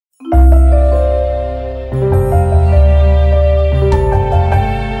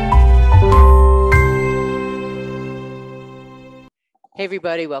Hey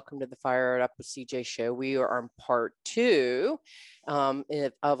everybody, welcome to the Fire It Up with CJ show. We are on part two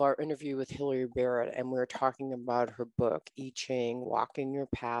of our interview with Hilary Barrett, and we're talking about her book, I-Ching, Walking Your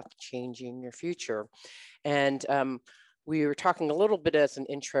Path, Changing Your Future. And we were talking a little bit as an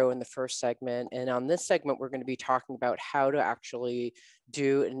intro in the first segment, and on this segment, we're going to be talking about how to actually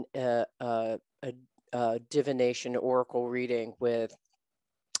do a divination oracle reading with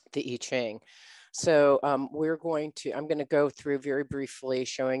the I-Ching. So I'm going to go through very briefly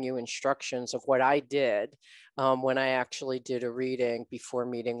showing you instructions of what I did when I actually did a reading before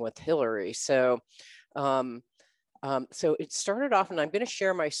meeting with Hilary. So it started off, and I'm going to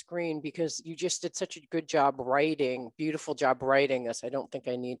share my screen because you just did such a good job writing, beautiful job writing this. I don't think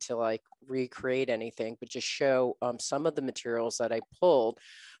I need to like recreate anything, but just show some of the materials that I pulled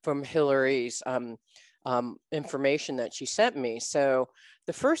from Hilary's information that she sent me. So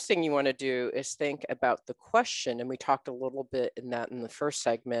the first thing you want to do is think about the question. And we talked a little bit in the first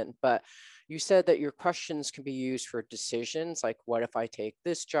segment, but you said that your questions can be used for decisions. Like, what if I take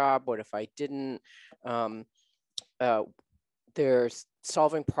this job? What if I didn't? There's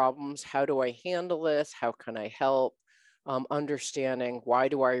solving problems. How do I handle this? How can I help? Understanding why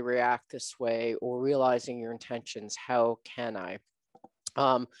do I react this way, or realizing your intentions. How can I?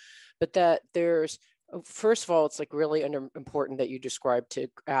 But that there's, first of all, it's like really important that you describe to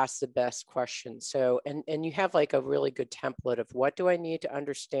ask the best questions. So, and you have like a really good template of what do I need to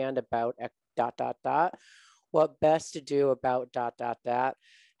understand about ... what best to do about ...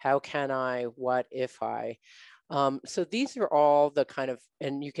 how can I, what if I. So these are all the kind of,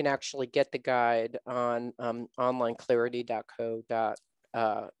 and you can actually get the guide on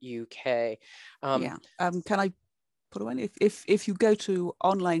onlineclarity.co.uk. Can I put away? If you go to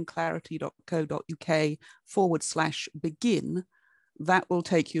onlineclarity.co.uk/begin, that will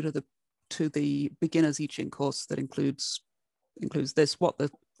take you to the beginner's I-Ching course that includes this, what the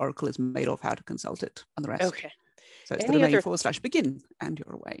oracle is made of, how to consult it, and the rest. Okay. So it's /begin, and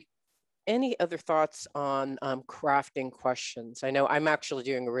you're away. Any other thoughts on crafting questions? I know I'm actually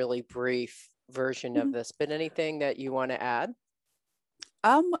doing a really brief version of this, but anything that you want to add?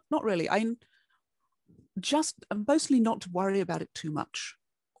 Not really. I'm mostly not to worry about it too much.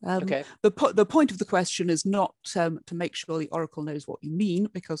 Okay. The point of the question is not to make sure the oracle knows what you mean,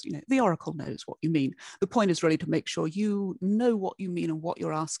 because the oracle knows what you mean. The point is really to make sure you know what you mean and what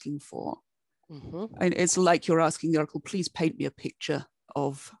you're asking for. Mm-hmm. And it's like you're asking the oracle, please paint me a picture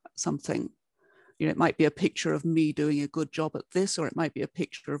of something. It might be a picture of me doing a good job at this, or it might be a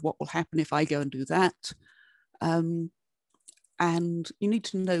picture of what will happen if I go and do that. And you need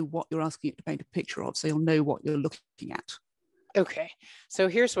to know what you're asking it to paint a picture of, so you'll know what you're looking at. Okay, so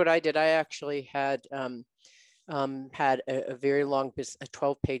here's what I did. I actually had a very long a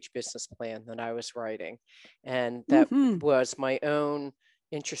 12-page business plan that I was writing, and that was my own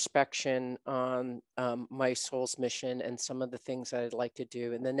introspection on my soul's mission and some of the things that I'd like to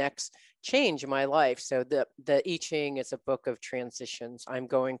do in the next change in my life. So the I-Ching is a book of transitions. I'm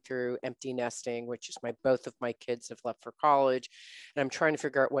going through empty nesting, which is both of my kids have left for college, and I'm trying to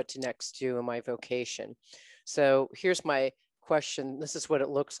figure out what to next do in my vocation. So here's my question. This is what it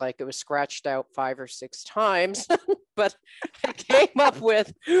looks like. It was scratched out 5 or 6 times, but I came up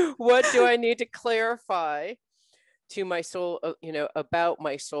with, what do I need to clarify to my soul, about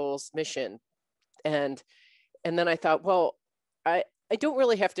my soul's mission. And then I thought, well, I don't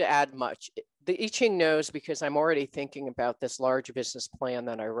really have to add much. The I-Ching knows, because I'm already thinking about this large business plan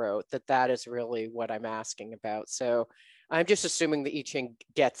that I wrote, that is really what I'm asking about. So I'm just assuming the I-Ching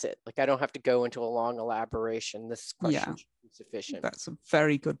gets it. Like, I don't have to go into a long elaboration. This question should be sufficient. That's a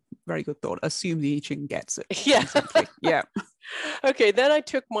very good thought. Assume the I-Ching gets it. Yeah. Yeah. Okay, then I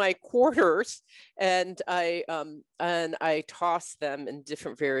took my quarters and I tossed them in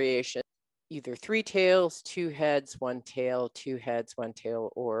different variations, either 3 tails, 2 heads, 1 tail, 2 heads, 1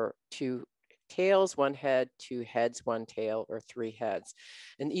 tail, or 2 tails, 1 head, 2 heads, 1 tail, or 3 heads.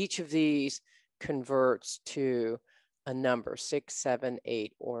 And each of these converts to a number, 6, 7,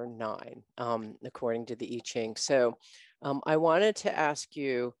 8, or 9, according to the I-Ching. So I wanted to ask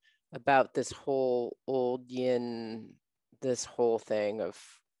you about this whole old yin, this whole thing of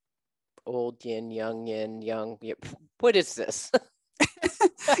old yin, young yin, young. What is this?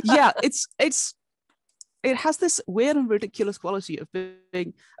 Yeah, it has this weird and ridiculous quality of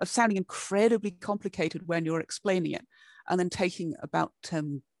sounding incredibly complicated when you're explaining it, and then taking about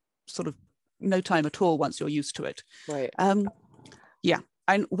sort of no time at all once you're used to it. Right. Yeah,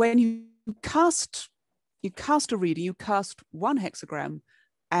 and when you cast a reading, you cast 1 hexagram,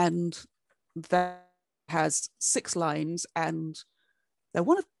 and that has 6 lines, and they're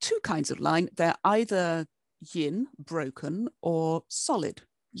one of 2 kinds of line. They're either yin, broken, or solid,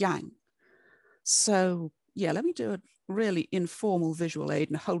 yang. So yeah, let me do a really informal visual aid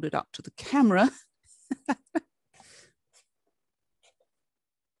and hold it up to the camera.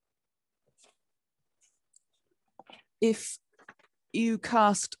 If you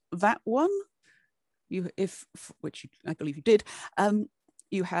cast that one, which I believe you did,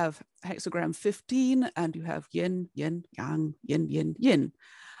 you have hexagram 15, and you have yin, yin, yang, yin, yin, yin.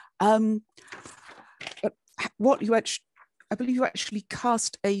 But what you actually, I believe you actually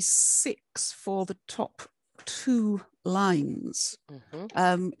cast a 6 for the top 2 lines,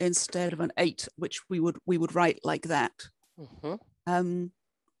 instead of an 8, which we would write like that.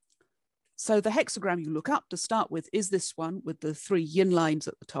 So the hexagram you look up to start with is this one with the 3 yin lines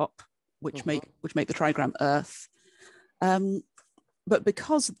at the top, which make the trigram Earth. But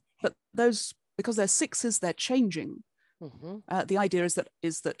because they're 6s, they're changing. The idea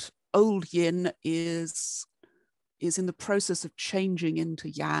is that old yin is in the process of changing into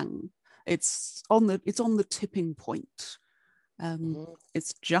yang. It's on the tipping point.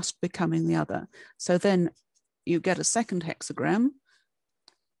 It's just becoming the other. So then you get a second hexagram,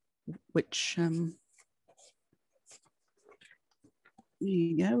 which there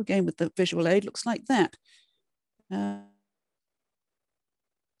you go, again with the visual aid, looks like that.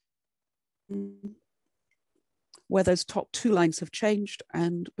 Where those top 2 lines have changed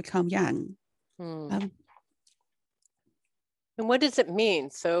and become yang. And what does it mean?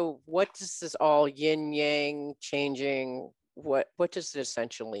 So what does this all yin yang changing, what does it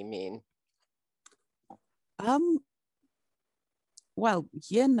essentially mean? Well,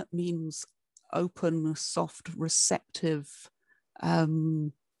 yin means open, soft, receptive,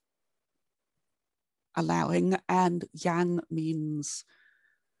 allowing, and yang means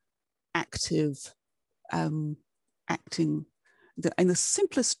active, acting. And the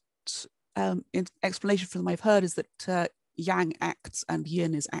simplest explanation for them I've heard is that yang acts and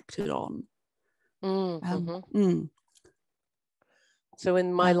yin is acted on. So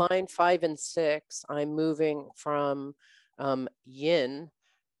in my line 5 and 6, I'm moving from yin,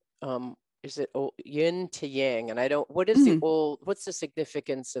 is it yin to yang? And I don't, what is the old, what's the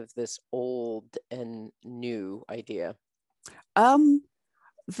significance of this old and new idea?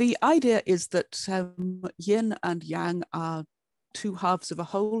 The idea is that yin and yang are 2 halves of a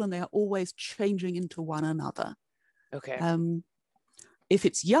whole, and they are always changing into one another. Okay. If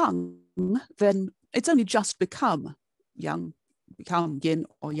it's young, then it's only just become yin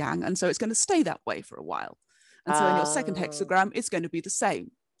or yang, and so it's going to stay that way for a while. And so in your second hexagram, it's going to be the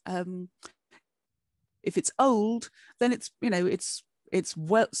same. If it's old, then it's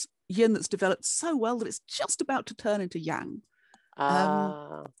well, yin that's developed so well that it's just about to turn into yang.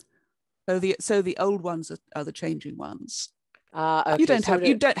 So the old ones are the changing ones. Okay.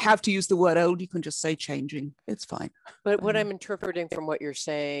 You don't have to use the word old. You can just say changing. It's fine. But what I'm interpreting from what you're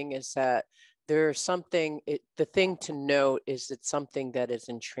saying is that there's something, the thing to note is it's something that is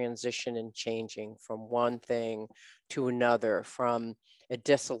in transition and changing from one thing to another, from a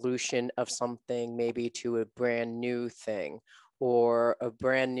dissolution of something maybe to a brand new thing, or a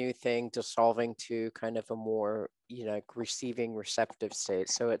brand new thing dissolving to kind of a more, receiving, receptive state.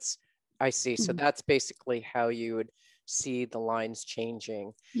 So I see. So that's basically how you would see the lines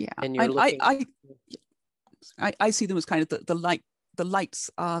changing. Yeah. And you're I see them as kind of the lights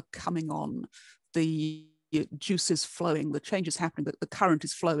are coming on, the juice is flowing, the change is happening, the current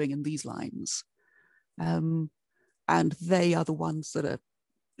is flowing in these lines. And they are the ones that are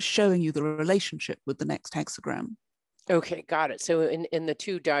showing you the relationship with the next hexagram. Okay, got it. So in the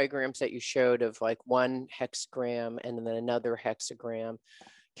 2 diagrams that you showed of like one hexagram and then another hexagram,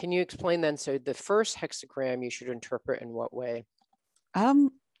 can you explain then? So the first hexagram you should interpret in what way?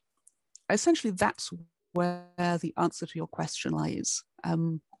 Essentially, that's where the answer to your question lies.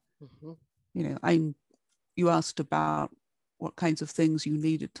 You asked about what kinds of things you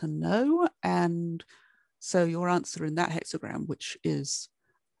needed to know, and so your answer in that hexagram, which is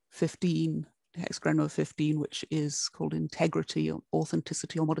 15, hexagram number 15, which is called integrity or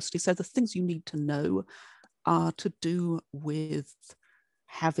authenticity or modesty. So the things you need to know are to do with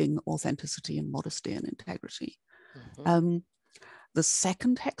having authenticity and modesty and integrity. The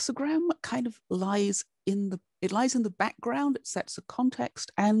second hexagram kind of lies in the background. It sets a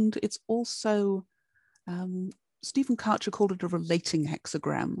context, and it's also Stephen Karcher called it a relating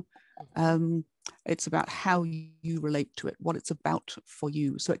hexagram. It's about how you relate to it, what it's about for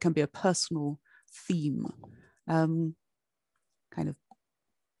you. So it can be a personal theme.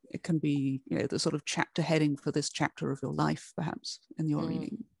 It can be, the sort of chapter heading for this chapter of your life, perhaps, in your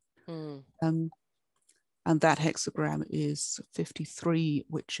reading. And that hexagram is 53,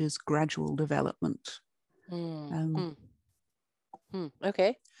 which is gradual development.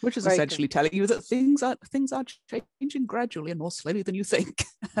 Okay. Which is essentially telling you that things are changing gradually and more slowly than you think.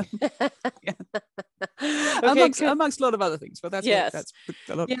 Amongst a lot of other things, but that's a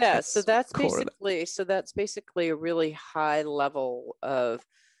lot. So that's basically a really high level of,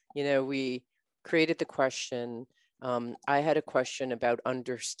 we created the question. I had a question about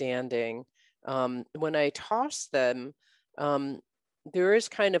understanding. When I toss them, there is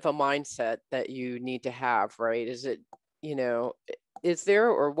kind of a mindset that you need to have, right? Is it, is there,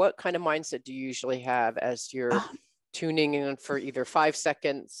 or what kind of mindset do you usually have as you're tuning in for either 5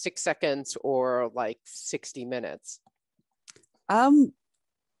 seconds, 6 seconds, or like 60 minutes?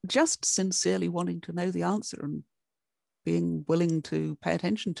 Just sincerely wanting to know the answer and being willing to pay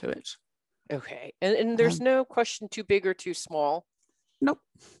attention to it. Okay. And there's no question too big or too small? Nope.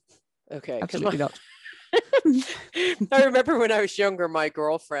 Okay. Absolutely not. I remember when I was younger, my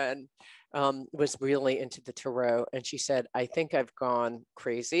girlfriend was really into the tarot, and she said, I think I've gone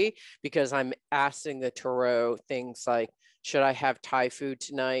crazy because I'm asking the tarot things like, should I have Thai food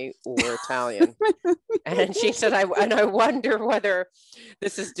tonight or Italian? And she said, I wonder whether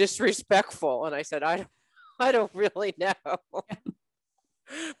this is disrespectful. And I said, I don't really know.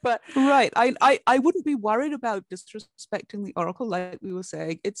 But right, I wouldn't be worried about disrespecting the oracle, like we were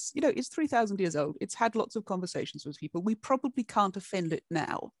saying. It's, it's 3,000 years old. It's had lots of conversations with people. We probably can't offend it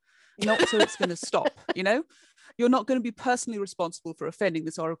now, not so it's going to stop. You're not going to be personally responsible for offending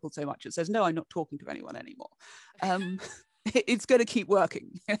this oracle so much it says, no, I'm not talking to anyone anymore. It's going to keep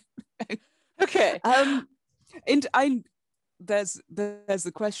working. Okay. And there's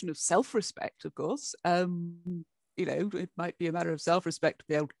the question of self-respect, of course. It might be a matter of self-respect to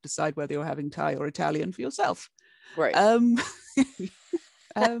be able to decide whether you're having Thai or Italian for yourself. Right. All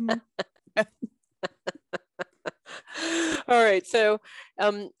right. So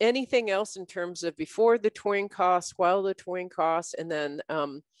anything else in terms of before the touring costs, while the touring costs, and then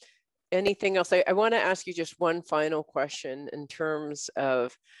anything else? I want to ask you just one final question in terms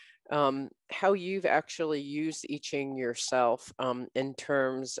of how you've actually used I-Ching yourself in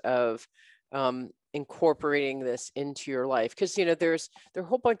terms of incorporating this into your life, because there are a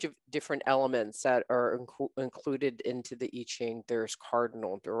whole bunch of different elements that are included into the I-Ching. There's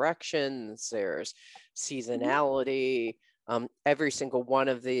cardinal directions, there's seasonality. Every single one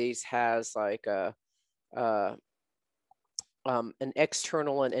of these has like an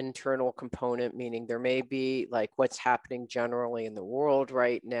external and internal component, meaning there may be like what's happening generally in the world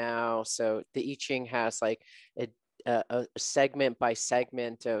right now. So the I-Ching has like a segment by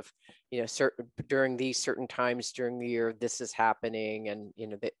segment of, certain during these certain times during the year, this is happening, and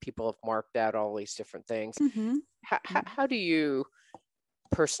that people have marked out all these different things. How do you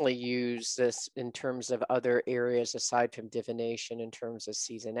personally use this in terms of other areas aside from divination, in terms of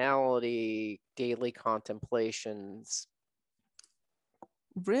seasonality, daily contemplations?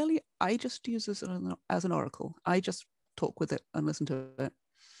 Really, I just use this as an oracle. I just talk with it and listen to it.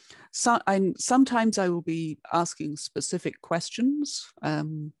 Sometimes I will be asking specific questions,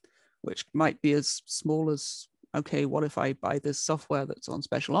 which might be as small as, okay, what if I buy this software that's on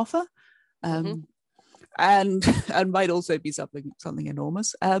special offer? And might also be something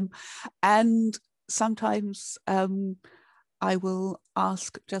enormous. And sometimes I will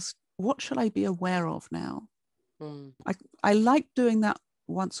ask just, what should I be aware of now? I like doing that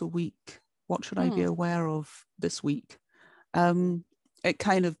once a week. What should I be aware of this week? It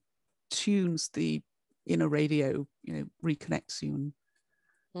kind of tunes the inner radio, reconnects you, and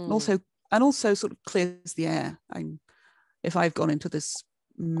also sort of clears the air. If I've gone into this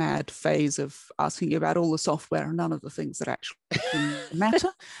mad phase of asking you about all the software and none of the things that actually matter,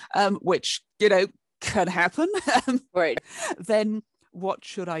 which can happen, right? Then what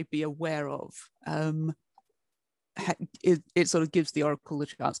should I be aware of? It sort of gives the oracle the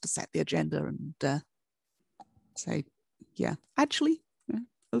chance to set the agenda and say, yeah, actually,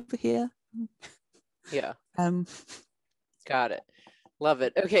 over here. Yeah. Got it. Love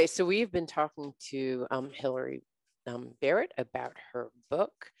it. Okay, so we've been talking to Hilary Barrett about her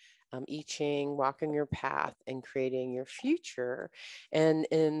book, I-Ching, Walking Your Path and Creating Your Future. And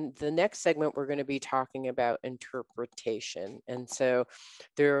in the next segment, we're going to be talking about interpretation. And so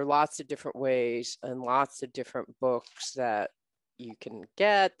there are lots of different ways and lots of different books that you can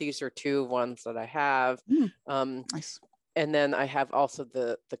get. These are two ones that I have. Nice. And then I have also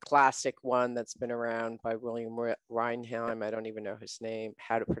the classic one that's been around by William Reinheim. I don't even know his name,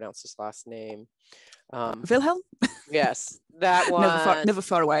 how to pronounce his last name. Wilhelm? Yes, that one. Never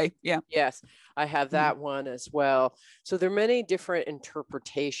far away. Yeah. Yes, I have that one as well. So there are many different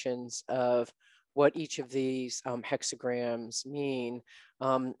interpretations of what each of these hexagrams mean.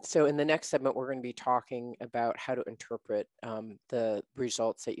 So in the next segment, we're going to be talking about how to interpret the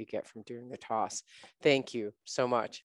results that you get from doing the toss. Thank you so much.